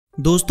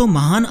दोस्तों,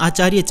 महान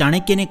आचार्य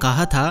चाणक्य ने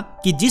कहा था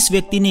कि जिस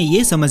व्यक्ति ने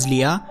ये समझ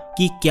लिया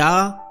कि क्या,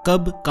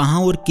 कब,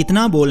 कहां और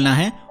कितना बोलना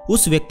है,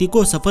 उस व्यक्ति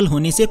को सफल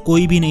होने से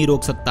कोई भी नहीं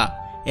रोक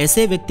सकता।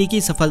 ऐसे व्यक्ति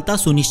की सफलता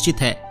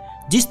सुनिश्चित है।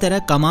 जिस तरह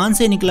कमान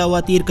से निकला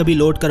हुआ तीर कभी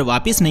लौटकर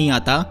वापस नहीं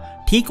आता,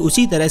 ठीक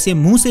उसी तरह से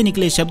मुंह से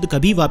निकले शब्द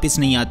कभी वापस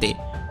नहीं आते।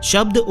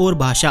 शब्द और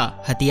भाषा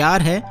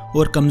हथियार है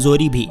और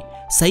कमजोरी भी।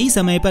 सही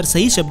समय पर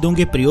सही शब्दों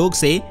के प्रयोग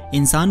से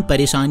इंसान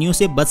परेशानियों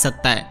से बच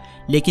सकता है,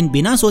 लेकिन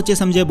बिना सोचे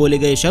समझे बोले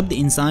गए शब्द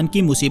इंसान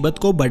की मुसीबत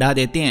को बढ़ा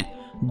देते हैं।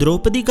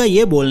 द्रौपदी का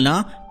ये बोलना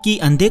कि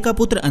अंधे का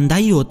पुत्र अंधा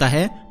ही होता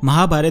है,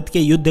 महाभारत के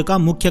युद्ध का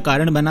मुख्य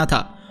कारण बना था।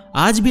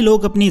 आज भी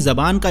लोग अपनी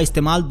जबान का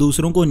इस्तेमाल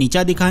दूसरों को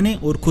नीचा दिखाने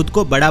और खुद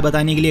को बड़ा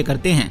बताने के लिए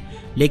करते हैं,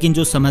 लेकिन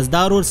जो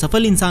समझदार और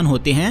सफल इंसान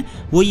होते हैं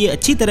वो ये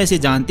अच्छी तरह से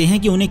जानते हैं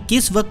कि उन्हें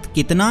किस वक्त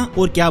कितना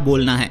और क्या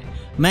बोलना है।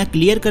 मैं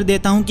क्लियर कर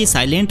देता हूँ कि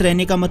साइलेंट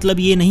रहने का मतलब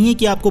ये नहीं है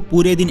कि आपको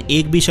पूरे दिन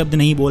एक भी शब्द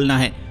नहीं बोलना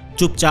है,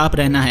 चुपचाप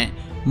रहना है।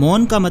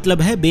 मौन का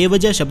मतलब है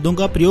बेवजह शब्दों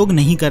का प्रयोग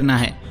नहीं करना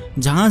है।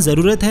 जहाँ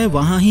जरूरत है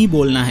वहाँ ही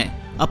बोलना है,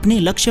 अपने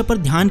लक्ष्य पर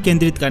ध्यान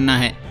केंद्रित करना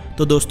है।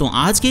 तो दोस्तों,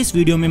 आज के इस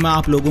वीडियो में मैं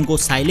आप लोगों को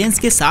साइलेंस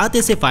के 7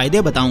 ऐसे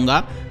फायदे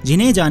बताऊंगा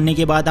जिन्हें जानने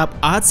के बाद आप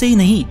आज से ही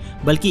नहीं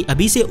बल्कि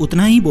अभी से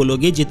उतना ही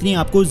बोलोगे जितनी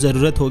आपको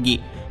जरूरत होगी।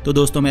 तो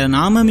दोस्तों, मेरा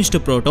नाम है mister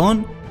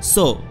proton,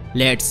 so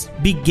let's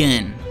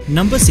begin.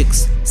 Number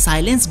 6,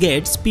 silence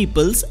gets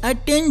peoples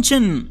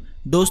attention.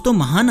 दोस्तों,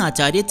 महान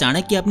आचार्य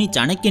चाणक्य अपनी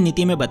चाणक्य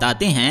नीति में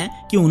बताते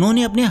हैं कि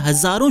उन्होंने अपने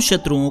हजारों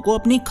शत्रुओं को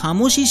अपनी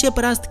खामोशी से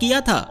परास्त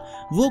किया था।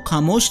 वो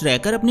खामोश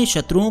रहकर अपने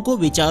शत्रुओं को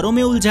विचारों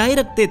में उलझाए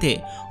रखते थे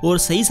और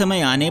सही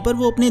समय आने पर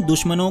वो अपने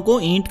दुश्मनों को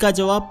ईंट का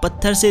जवाब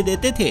पत्थर से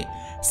देते थे।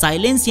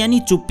 साइलेंस यानी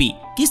चुप्पी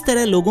किस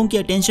तरह लोगों की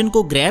अटेंशन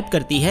को ग्रैब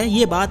करती है,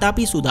 ये बात आप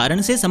इस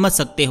उदाहरण से समझ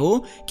सकते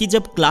हो कि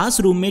जब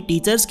क्लासरूम में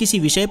टीचर्स किसी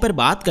विषय पर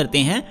बात करते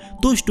हैं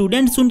तो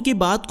स्टूडेंट्स उनकी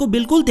बात को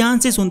बिल्कुल ध्यान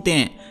से सुनते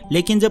हैं,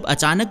 लेकिन जब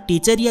अचानक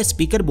टीचर या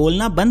स्पीकर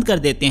बोलना बंद कर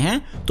देते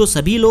हैं तो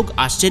सभी लोग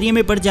आश्चर्य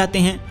में पड़ जाते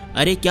हैं।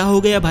 अरे क्या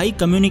हो गया भाई,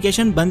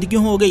 कम्युनिकेशन बंद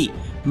क्यों हो गई?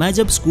 मैं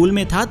जब स्कूल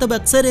में था तब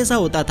अक्सर ऐसा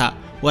होता था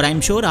और आई एम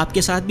श्योर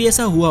आपके साथ भी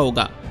ऐसा हुआ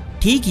होगा।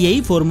 ठीक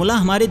यही फॉर्मूला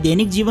हमारे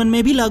दैनिक जीवन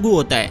में भी लागू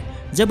होता है।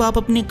 जब आप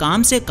अपने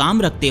काम से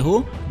काम रखते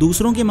हो,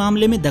 दूसरों के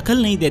मामले में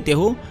दखल नहीं देते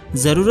हो,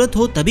 जरूरत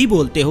हो तभी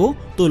बोलते हो,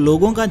 तो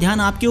लोगों का ध्यान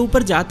आपके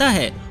ऊपर जाता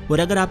है। और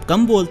अगर आप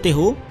कम बोलते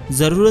हो,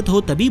 जरूरत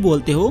हो तभी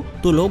बोलते हो,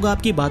 तो लोग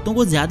आपकी बातों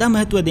को ज्यादा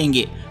महत्व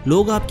देंगे।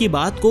 लोग आपकी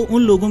बात को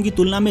उन लोगों की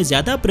तुलना में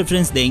ज्यादा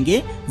प्रेफरेंस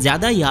देंगे,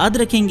 ज्यादा याद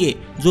रखेंगे,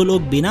 जो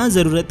लोग बिना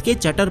जरूरत के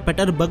चटर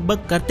पटर बक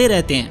बक करते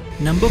रहते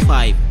हैं। Number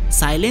 5,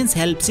 silence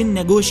helps in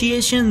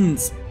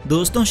negotiations.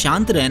 दोस्तों,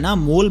 शांत रहना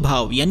मोल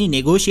भाव यानी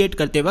नेगोशिएट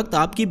करते वक्त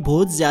आपकी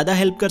बहुत ज्यादा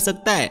हेल्प कर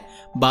सकता है।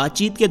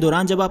 बातचीत के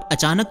दौरान जब आप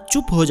अचानक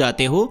चुप हो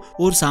जाते हो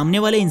और सामने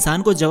वाले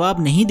इंसान को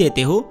जवाब नहीं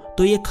देते हो,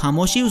 तो ये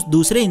खामोशी उस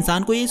दूसरे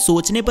इंसान को ये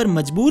सोचने पर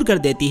मजबूर कर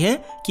देती है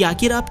कि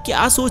आखिर आप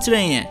क्या सोच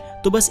रहे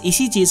हैं। तो बस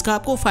इसी चीज का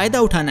आपको फायदा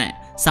उठाना है।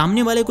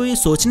 सामने वाले को ये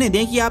सोचने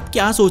दें कि आप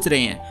क्या सोच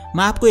रहे हैं।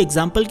 मैं आपको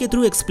एग्जाम्पल के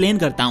थ्रू एक्सप्लेन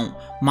करता हूँ।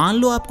 मान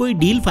लो आप कोई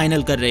डील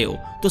फाइनल कर रहे हो,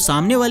 तो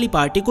सामने वाली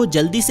पार्टी को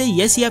जल्दी से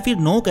यस या फिर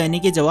नो कहने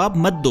के जवाब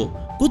मत दो।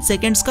 कुछ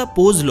सेकंड्स का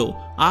पोज लो।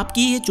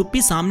 आपकी ये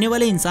चुप्पी सामने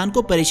वाले इंसान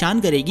को परेशान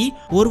करेगी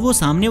और वो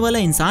सामने वाला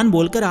इंसान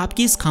बोलकर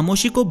आपकी इस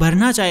खामोशी को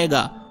भरना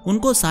चाहेगा।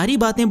 उनको सारी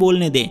बातें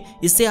बोलने दें।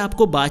 इससे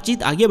आपको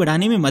बातचीत आगे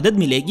बढ़ाने में मदद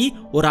मिलेगी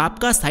और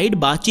आपका साइड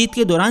बातचीत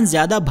के दौरान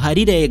ज्यादा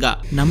भारी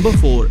रहेगा। Number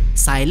 4,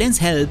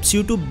 silence helps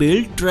you to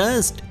build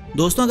trust.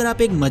 दोस्तों, अगर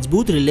आप एक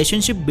मजबूत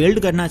रिलेशनशिप बिल्ड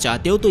करना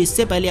चाहते हो तो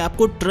इससे पहले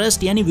आपको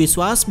ट्रस्ट यानी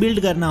विश्वास बिल्ड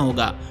करना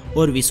होगा।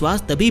 और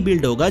विश्वास तभी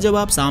बिल्ड होगा जब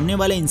आप सामने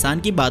वाले इंसान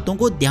की बातों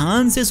को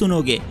ध्यान से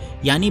सुनोगे,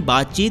 यानी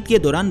बातचीत के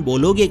दौरान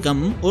बोलोगे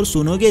कम और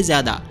सुनोगे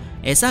ज्यादा।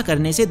 ऐसा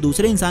करने से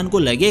दूसरे इंसान को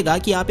लगेगा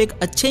कि आप एक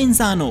अच्छे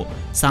इंसान हो,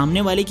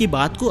 सामने वाले की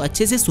बात को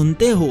अच्छे से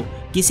सुनते हो,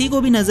 किसी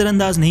को भी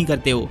नजरअंदाज नहीं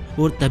करते हो,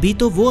 और तभी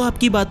तो वो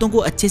आपकी बातों को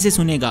अच्छे से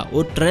सुनेगा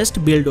और ट्रस्ट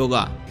बिल्ड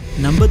होगा।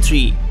 Number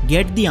 3,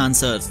 get the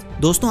answers.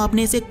 दोस्तों,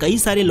 आपने ऐसे कई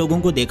सारे लोगों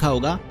को देखा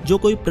होगा जो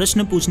कोई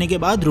प्रश्न पूछने के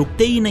बाद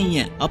रुकते ही नहीं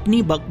है,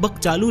 अपनी बकबक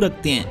चालू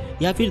रखते हैं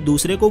या फिर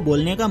दूसरे को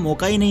बोलने का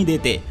मौका ही नहीं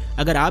देते।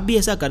 अगर आप भी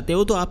ऐसा करते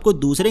हो तो आपको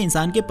दूसरे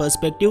इंसान के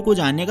पर्सपेक्टिव को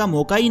जानने का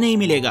मौका ही नहीं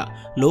मिलेगा।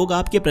 लोग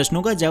आपके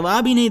प्रश्नों का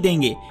जवाब ही नहीं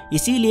देंगे।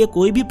 इसीलिए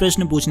कोई भी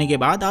प्रश्न पूछने के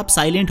बाद आप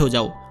साइलेंट हो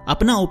जाओ,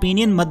 अपना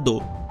ओपिनियन मत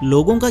दो।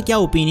 लोगों का क्या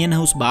ओपिनियन है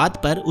उस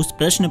बात पर, उस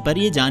प्रश्न पर,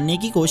 ये जानने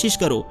की कोशिश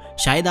करो।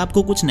 शायद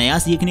आपको कुछ नया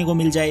सीखने को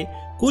मिल जाए।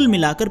 कुल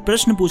मिलाकर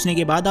प्रश्न पूछने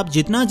के बाद आप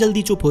जितना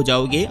जल्दी चुप हो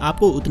जाओगे,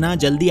 आपको उतना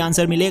जल्दी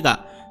आंसर मिलेगा।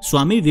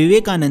 स्वामी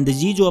विवेकानंद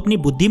जी, जो अपनी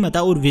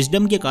बुद्धिमत्ता और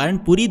विजडम के कारण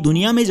पूरी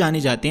दुनिया में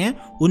जाने जाते हैं,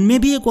 उनमें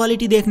भी ये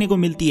क्वालिटी देखने को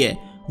मिलती है।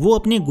 वो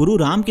अपने गुरु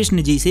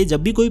रामकृष्ण जी से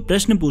जब भी कोई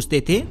प्रश्न पूछते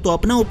थे तो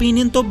अपना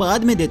ओपिनियन तो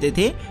बाद में देते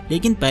थे,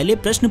 लेकिन पहले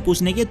प्रश्न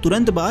पूछने के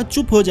तुरंत बाद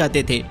चुप हो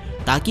जाते थे,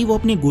 ताकि वो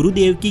अपने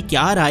गुरुदेव की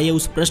क्या राय है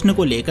उस प्रश्न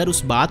को लेकर,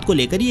 उस बात को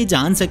लेकर ये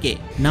जान सके।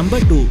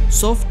 Number 2,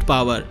 soft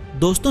power.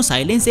 दोस्तों,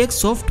 साइलेंस एक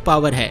सॉफ्ट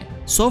पावर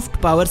है। सॉफ्ट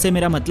पावर से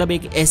मेरा मतलब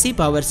एक ऐसी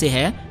पावर से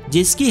है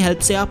जिसकी हेल्प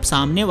से आप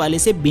सामने वाले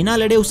से बिना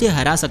लड़े उसे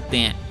हरा सकते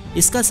हैं।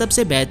 इसका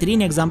सबसे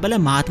बेहतरीन एग्जाम्पल है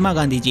महात्मा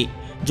गांधी जी।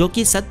 जो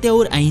कि सत्य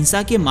और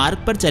अहिंसा के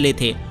मार्ग पर चले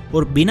थे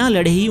और बिना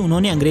लड़े ही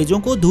उन्होंने अंग्रेजों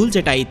को धूल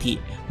चटाई थी।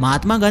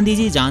 महात्मा गांधी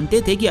जी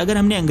जानते थे कि अगर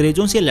हमने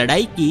अंग्रेजों से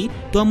लड़ाई की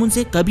तो हम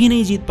उनसे कभी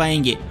नहीं जीत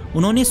पाएंगे।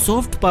 उन्होंने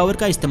सॉफ्ट पावर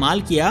का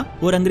इस्तेमाल किया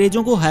और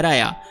अंग्रेजों को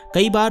हराया।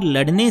 कई बार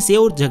लड़ने से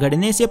और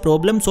झगड़ने से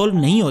प्रॉब्लम सॉल्व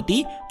नहीं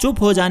होती,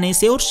 चुप हो जाने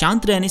से और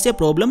शांत रहने से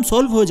प्रॉब्लम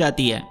सॉल्व हो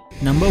जाती है।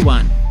 Number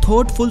 1,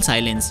 thoughtful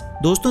silence.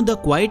 दोस्तों, द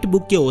क्वाइट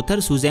बुक के ऑथर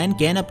सुजैन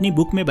कैन अपनी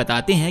बुक में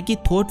बताते हैं कि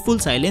थॉटफुल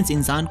साइलेंस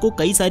इंसान को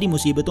कई सारी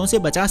मुसीबतों से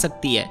बचा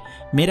सकती है।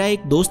 मेरा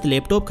एक दोस्त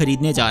लैपटॉप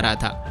खरीदने जा रहा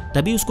था,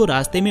 तभी उसको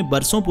रास्ते में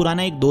बरसों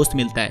पुराना एक दोस्त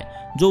मिलता है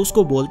जो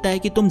उसको बोलता है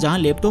कि तुम जहाँ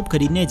लैपटॉप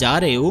खरीदने जा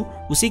रहे हो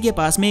उसी के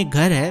पास में एक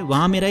घर है,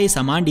 वहाँ मेरा ये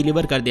सामान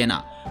डिलीवर कर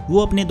देना। वो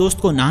अपने दोस्त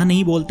को ना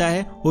नहीं बोलता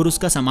है और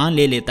उसका सामान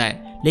ले लेता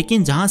है,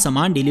 लेकिन जहाँ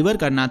सामान डिलीवर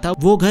करना था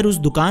वो घर उस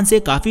दुकान से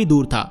काफी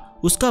दूर था।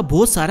 उसका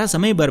बहुत सारा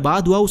समय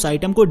बर्बाद हुआ उस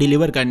आइटम को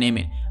डिलीवर करने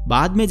में।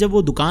 बाद में जब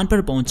वो दुकान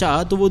पर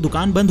पहुंचा तो वो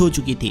दुकान बंद हो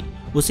चुकी थी।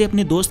 उसे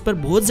अपने दोस्त पर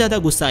बहुत ज्यादा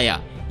गुस्सा आया।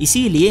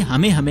 इसीलिए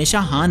हमें हमेशा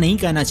हाँ नहीं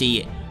कहना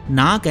चाहिए,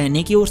 ना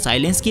कहने की और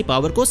साइलेंस की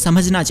पावर को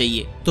समझना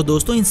चाहिए। तो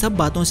दोस्तों, इन सब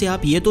बातों से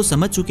आप ये तो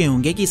समझ चुके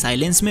होंगे कि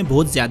साइलेंस में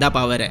बहुत ज्यादा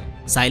पावर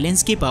है।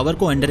 साइलेंस की पावर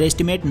को अंडर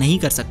एस्टिमेट नहीं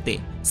कर सकते।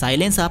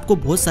 साइलेंस आपको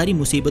बहुत सारी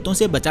मुसीबतों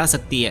से बचा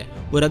सकती है।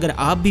 और अगर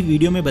आप भी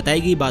वीडियो में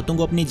बताई गई बातों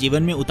को अपने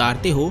जीवन में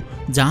उतारते हो,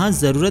 जहां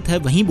जरूरत है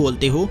वहीं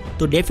बोलते हो,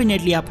 तो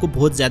डेफिनेटली आपको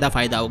बहुत ज्यादा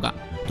फायदा होगा।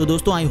 तो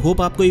दोस्तों, आई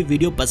होप आपको ये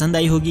वीडियो पसंद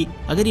आई होगी।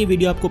 अगर ये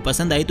वीडियो आपको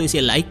पसंद आई तो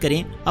इसे लाइक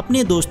करें,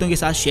 अपने दोस्तों के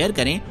साथ शेयर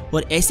करें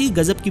और ऐसी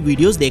गजब की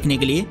वीडियोस देखने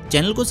के लिए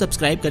चैनल को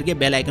सब्सक्राइब करके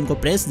बेल आइकन को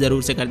प्रेस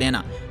जरूर से कर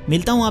देना।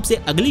 मिलता हूँ आपसे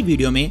अगली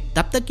वीडियो में,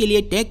 तब तक के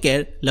लिए take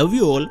care, love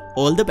you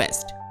all the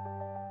best.